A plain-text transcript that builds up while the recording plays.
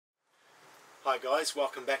Hi guys,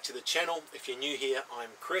 welcome back to the channel. If you're new here,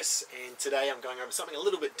 I'm Chris, and today I'm going over something a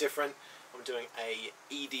little bit different. I'm doing a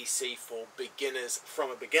EDC for beginners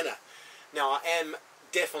from a beginner. Now, I am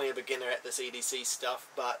definitely a beginner at this EDC stuff,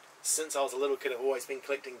 but since I was a little kid I've always been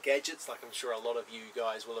collecting gadgets, like I'm sure a lot of you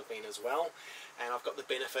guys will have been as well, and I've got the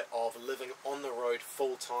benefit of living on the road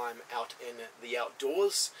full-time out in the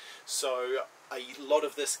outdoors, so a lot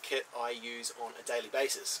of this kit I use on a daily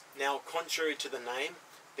basis. Now, contrary to the name,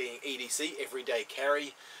 being EDC, everyday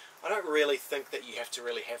carry, I don't really think that you have to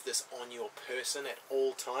really have this on your person at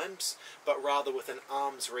all times, but rather within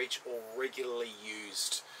arm's reach or regularly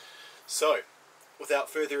used. So, without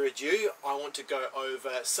further ado, I want to go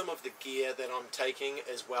over some of the gear that I'm taking,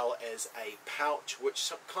 as well as a pouch, which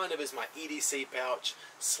kind of is my EDC pouch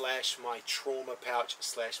slash my trauma pouch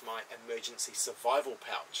slash my emergency survival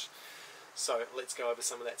pouch. So let's go over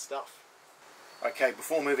some of that stuff. Okay,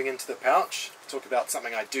 before moving into the pouch, talk about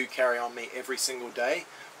something I do carry on me every single day,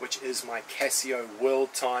 which is my Casio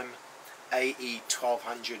World Time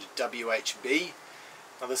AE1200 WHB.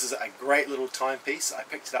 Now this is a great little timepiece. I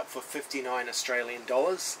picked it up for 59 Australian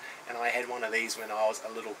dollars, and I had one of these when I was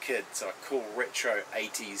a little kid, so a cool retro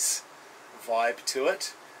 80s vibe to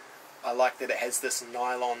it. I like that it has this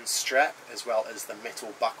nylon strap as well as the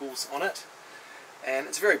metal buckles on it. And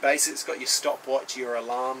it's very basic. It's got your stopwatch, your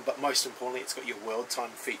alarm, but most importantly it's got your world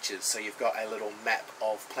time features. So you've got a little map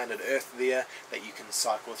of planet Earth there that you can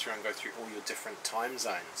cycle through and go through all your different time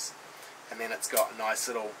zones. And then it's got a nice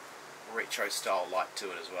little retro style light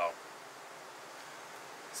to it as well.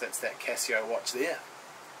 So that's that Casio watch there.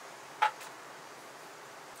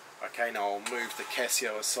 Okay, now I'll move the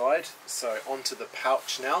Casio aside. So onto the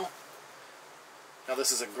pouch now. Now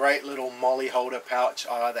this is a great little molly holder pouch.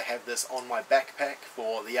 I either have this on my backpack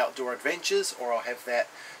for the outdoor adventures, or I'll have that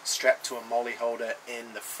strapped to a molly holder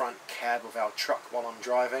in the front cab of our truck while I'm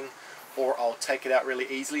driving, or I'll take it out really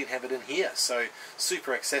easily and have it in here. So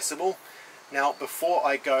super accessible. Now before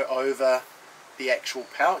I go over the actual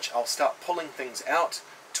pouch, I'll start pulling things out,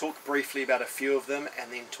 talk briefly about a few of them,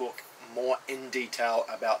 and then talk more in detail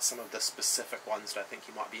about some of the specific ones that I think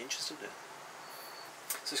you might be interested in.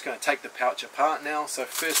 So just going to take the pouch apart now. So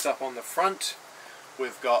first up on the front,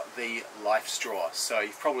 we've got the life straw. So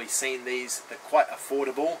you've probably seen these. They're quite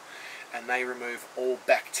affordable, and they remove all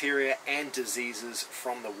bacteria and diseases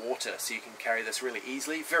from the water. So you can carry this really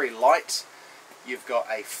easily. Very light. You've got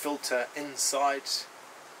a filter inside,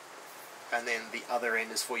 and then the other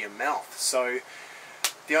end is for your mouth. So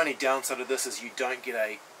the only downside of this is you don't get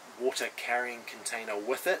a water carrying container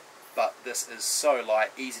with it. But this is so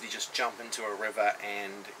light, easy to just jump into a river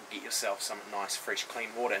and get yourself some nice fresh clean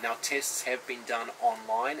water. Now tests have been done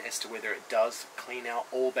online as to whether it does clean out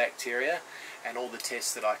all bacteria, and all the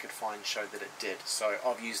tests that I could find showed that it did. So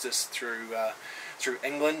I've used this through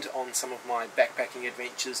England on some of my backpacking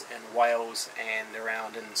adventures in Wales and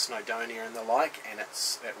around in Snowdonia and the like, and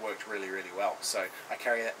it worked really, really well. So I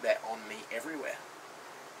carry that on me everywhere.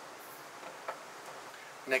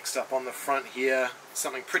 Next up on the front here,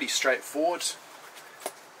 something pretty straightforward.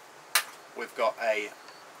 We've got a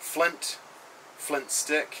flint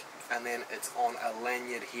stick, and then it's on a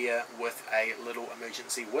lanyard here with a little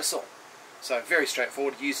emergency whistle. So very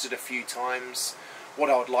straightforward, used it a few times.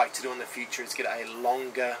 What I would like to do in the future is get a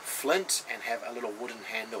longer flint and have a little wooden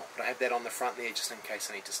handle. But I have that on the front there just in case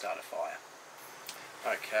I need to start a fire.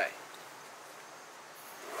 Okay.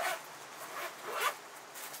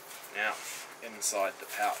 Now, inside the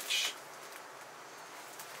pouch.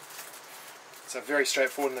 So very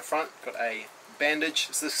straightforward in the front. Got a bandage.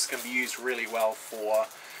 So this can be used really well for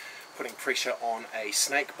putting pressure on a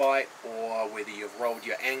snake bite, or whether you've rolled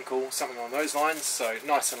your ankle, something along those lines. So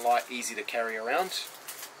nice and light, easy to carry around.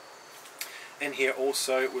 In here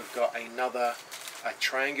also we've got a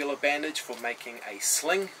triangular bandage for making a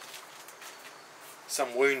sling.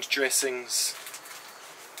 Some wound dressings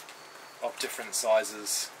of different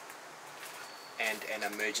sizes, and an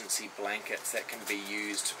emergency blanket that can be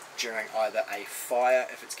used during either a fire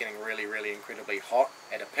if it's getting really, really incredibly hot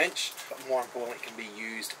at a pinch, but more importantly it can be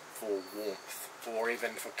used for warmth, or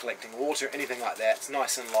even for collecting water, anything like that. It's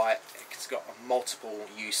nice and light, it's got multiple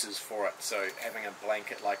uses for it, so having a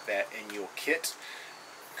blanket like that in your kit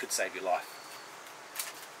could save your life.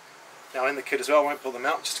 Now in the kit as well, I won't pull them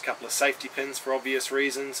out, just a couple of safety pins for obvious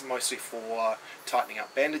reasons, mostly for tightening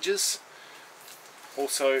up bandages.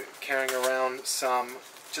 Also carrying around just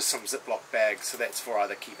some Ziploc bags, so that's for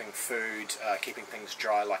either keeping food, keeping things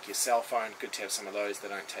dry like your cell phone. Good to have some of those that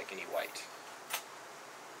don't take any weight.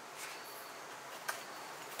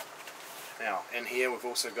 Now in here we've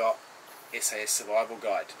also got SAS Survival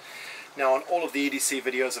Guide. Now on all of the EDC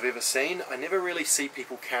videos I've ever seen, I never really see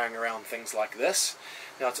people carrying around things like this.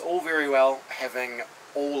 Now it's all very well having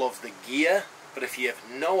all of the gear, but if you have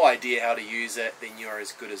no idea how to use it, then you're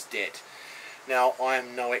as good as dead. Now I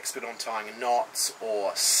am no expert on tying knots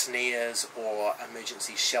or snares or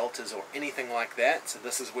emergency shelters or anything like that, so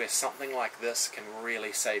this is where something like this can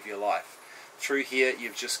really save your life. Through here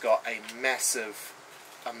you've just got a massive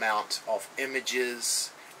amount of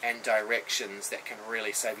images and directions that can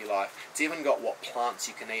really save your life. It's even got what plants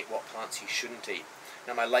you can eat, what plants you shouldn't eat.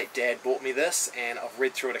 Now my late dad bought me this and I've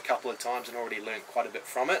read through it a couple of times and already learned quite a bit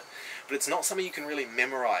from it, but it's not something you can really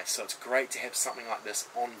memorize, so it's great to have something like this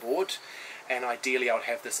on board, and ideally I would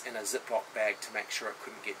have this in a Ziploc bag to make sure it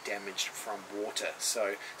couldn't get damaged from water.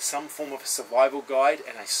 So some form of a survival guide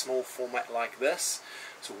in a small format like this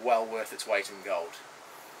is well worth its weight in gold.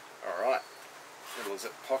 Alright, little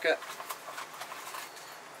zip pocket.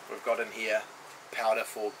 We've got in here powder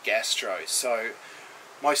for gastro. So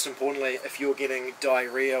most importantly, if you're getting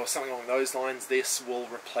diarrhea or something along those lines, this will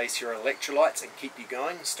replace your electrolytes and keep you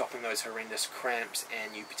going, stopping those horrendous cramps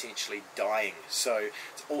and you potentially dying. So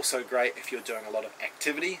it's also great if you're doing a lot of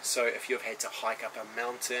activity. So if you've had to hike up a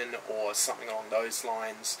mountain or something along those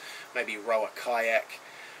lines, maybe row a kayak,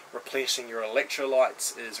 replenishing your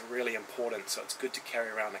electrolytes is really important. So it's good to carry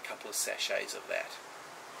around a couple of sachets of that.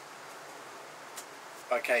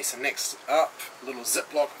 Okay, so next up, a little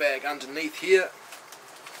Ziploc bag underneath here.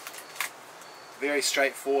 Very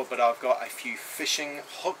straightforward, but I've got a few fishing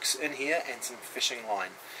hooks in here and some fishing line.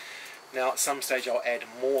 Now at some stage I'll add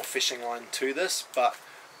more fishing line to this, but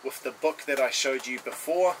with the book that I showed you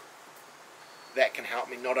before, that can help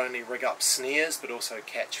me not only rig up snares but also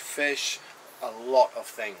catch fish, a lot of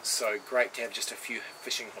things. So great to have just a few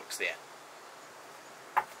fishing hooks there.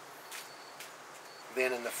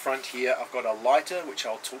 Then in the front here I've got a lighter, which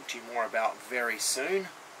I'll talk to you more about very soon.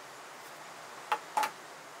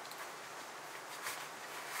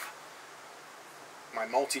 My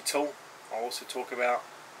multi-tool I'll also talk about.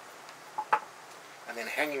 And then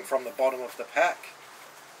hanging from the bottom of the pack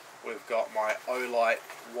we've got my Olight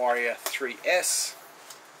Warrior 3S,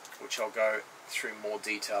 which I'll go through more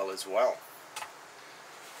detail as well.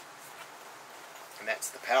 And that's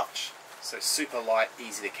the pouch. So super light,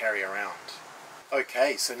 easy to carry around.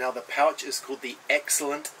 Okay, so now the pouch is called the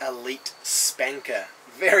Excellent Elite Spanker.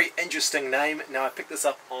 Very interesting name. Now I picked this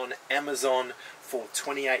up on Amazon for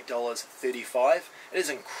 $28.35. It is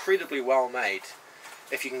incredibly well made.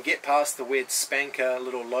 If you can get past the weird Spanker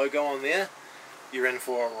little logo on there, you're in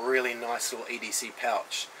for a really nice little EDC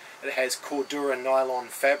pouch. It has Cordura nylon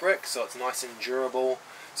fabric, so it's nice and durable.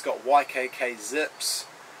 It's got YKK zips,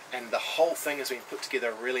 and the whole thing has been put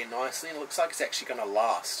together really nicely, and it looks like it's actually going to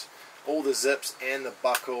last. All the zips and the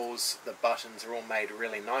buckles, the buttons are all made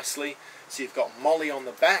really nicely. So you've got molly on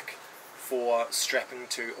the back for strapping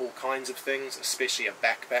to all kinds of things, especially a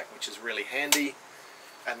backpack, which is really handy.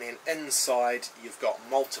 And then inside you've got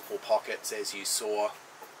multiple pockets, as you saw,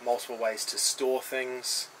 multiple ways to store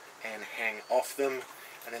things and hang off them.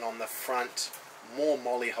 And then on the front, more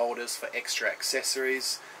molly holders for extra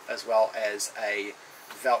accessories, as well as a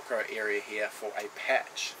Velcro area here for a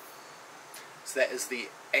patch. So that is the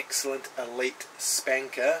Excellent Elite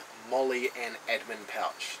Spanker Molly and Admin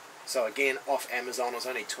Pouch. So again, off Amazon, it was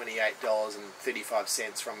only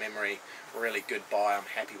 $28.35 from memory. Really good buy, I'm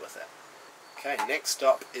happy with it. Okay, next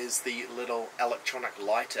up is the little electronic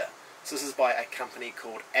lighter. So this is by a company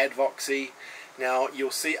called Advoxy. Now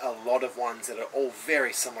you'll see a lot of ones that are all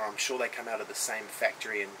very similar. I'm sure they come out of the same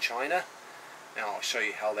factory in China. Now I'll show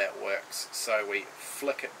you how that works. So we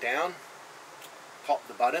flick it down, pop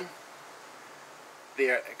the button.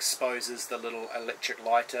 There it exposes the little electric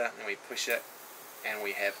lighter, and we push it and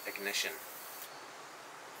we have ignition.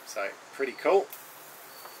 So pretty cool.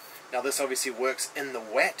 Now this obviously works in the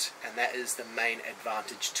wet, and that is the main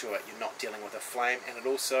advantage to it. You're not dealing with a flame, and it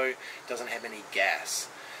also doesn't have any gas.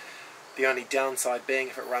 The only downside being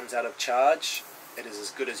if it runs out of charge, it is as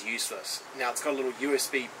good as useless. Now it's got a little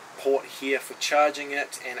USB port here for charging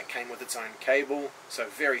it, and it came with its own cable, so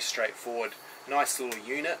very straightforward. Nice little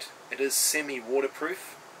unit. It is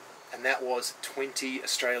semi-waterproof, and that was 20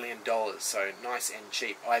 Australian dollars, so nice and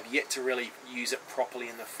cheap. I have yet to really use it properly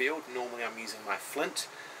in the field. Normally I'm using my flint,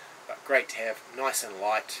 but great to have, nice and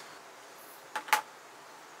light.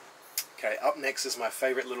 Okay, up next is my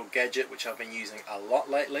favorite little gadget, which I've been using a lot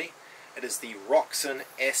lately. It is the Roxon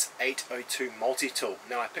S802 Multitool.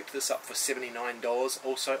 Now I picked this up for $79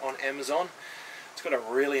 also on Amazon. It's got a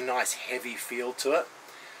really nice heavy feel to it.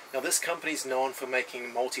 Now this company is known for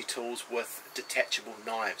making multi-tools with detachable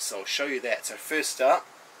knives, so I'll show you that. So first up,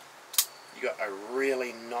 you got a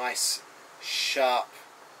really nice sharp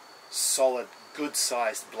solid, good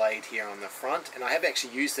sized blade here on the front, and I have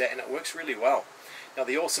actually used that and it works really well. Now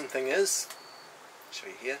the awesome thing is, I'll show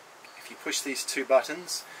you here, if you push these two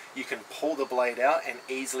buttons you can pull the blade out and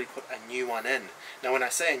easily put a new one in. Now when I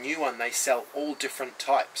say a new one, they sell all different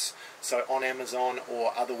types, so on Amazon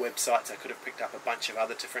or other websites I could have picked up a bunch of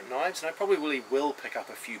other different knives, and I probably will pick up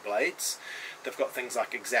a few blades. They've got things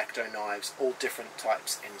like X-Acto knives, all different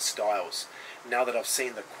types and styles. Now that I've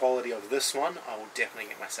seen the quality of this one, I will definitely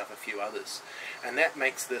get myself a few others, and that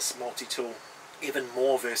makes this multi-tool even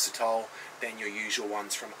more versatile than your usual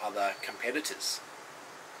ones from other competitors.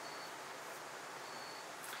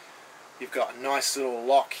 You've got a nice little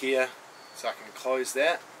lock here, so I can close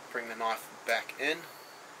that, bring the knife back in,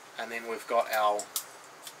 and then we've got our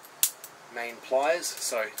main pliers,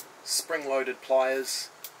 so spring-loaded pliers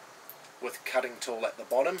with cutting tool at the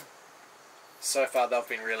bottom. So far they've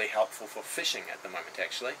been really helpful for fishing at the moment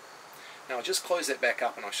actually. Now I'll just close that back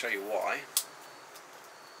up and I'll show you why.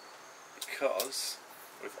 Because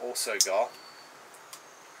we've also got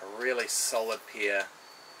a really solid pair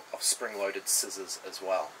of spring-loaded scissors as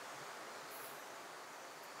well.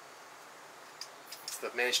 So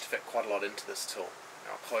they've managed to fit quite a lot into this tool.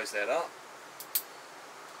 Now I'll close that up.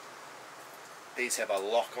 These have a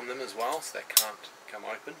lock on them as well, so they can't come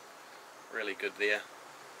open. Really good there.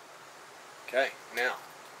 Okay, now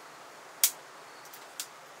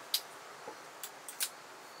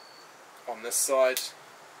on this side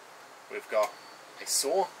we've got a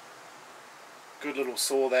saw. Good little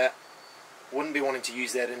saw that. Wouldn't be wanting to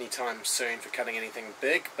use that anytime soon for cutting anything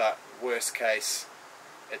big, but worst case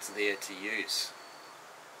it's there to use.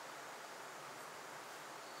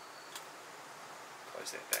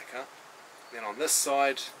 Close that back up. Then on this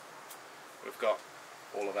side we've got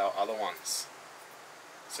all of our other ones.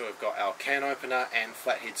 So we've got our can opener and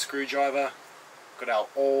flathead screwdriver, got our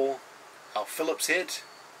awl, our Phillips head,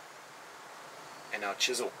 and our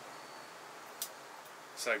chisel.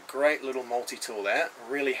 So great little multi-tool that,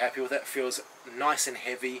 really happy with it, feels nice and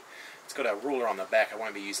heavy. It's got a ruler on the back, I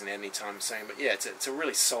won't be using it anytime soon, but yeah, it's a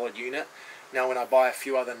really solid unit. Now when I buy a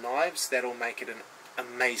few other knives, that'll make it an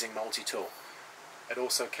amazing multi-tool. It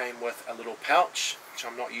also came with a little pouch, which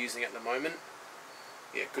I'm not using at the moment.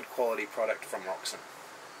 Yeah, good quality product from Roxxon.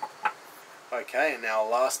 Okay, and now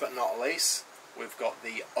last but not least, we've got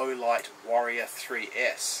the Olight Warrior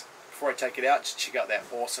 3S. Before I take it out, just check out that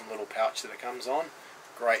awesome little pouch that it comes on.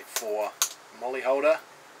 Great for molly holder.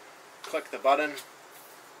 Click the button.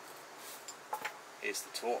 Here's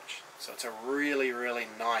the torch. So it's a really, really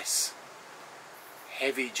nice,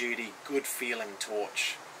 heavy duty, good feeling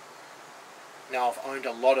torch. Now I've owned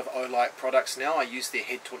a lot of Olight products now. I use their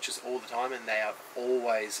head torches all the time and they have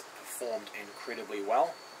always performed incredibly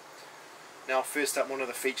well. Now first up, one of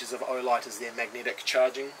the features of Olight is their magnetic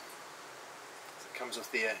charging. So it comes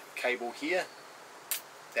with their cable here.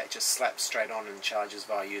 That just slaps straight on and charges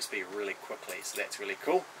via USB really quickly, so that's really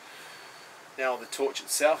cool. Now the torch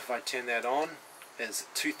itself, if I turn that on, is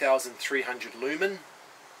 2300 lumen.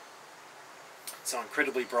 So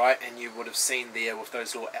incredibly bright, and you would have seen there with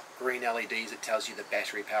those little green LEDs it tells you the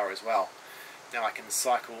battery power as well. Now I can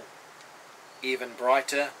cycle even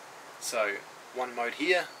brighter, so one mode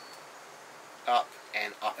here, up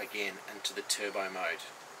and up again into the turbo mode.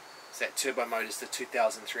 So that turbo mode is the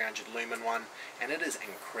 2300 lumen one, and it is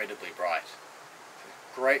incredibly bright.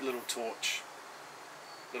 Great little torch,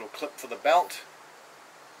 little clip for the belt,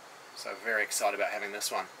 so very excited about having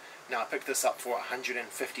this one. Now I picked this up for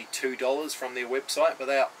 $152 from their website, but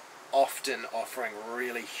they are often offering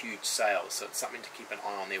really huge sales, so it's something to keep an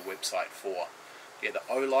eye on their website for. Yeah, the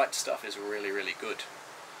Olight stuff is really, really good.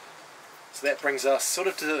 So that brings us sort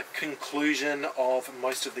of to the conclusion of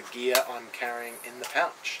most of the gear I'm carrying in the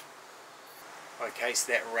pouch. Okay,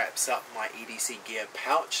 so that wraps up my EDC gear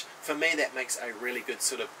pouch. For me that makes a really good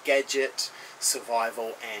sort of gadget,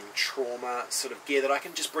 survival and trauma sort of gear that I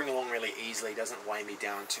can just bring along really easily, doesn't weigh me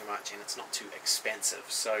down too much, and it's not too expensive.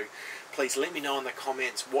 So please let me know in the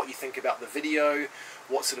comments what you think about the video,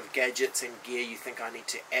 what sort of gadgets and gear you think I need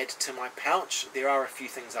to add to my pouch. There are a few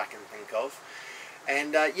things I can think of.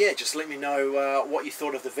 And yeah, just let me know what you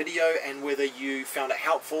thought of the video and whether you found it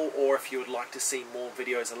helpful, or if you would like to see more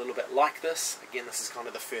videos a little bit like this. Again, this is kind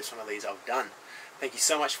of the first one of these I've done. Thank you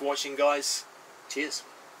so much for watching, guys. Cheers.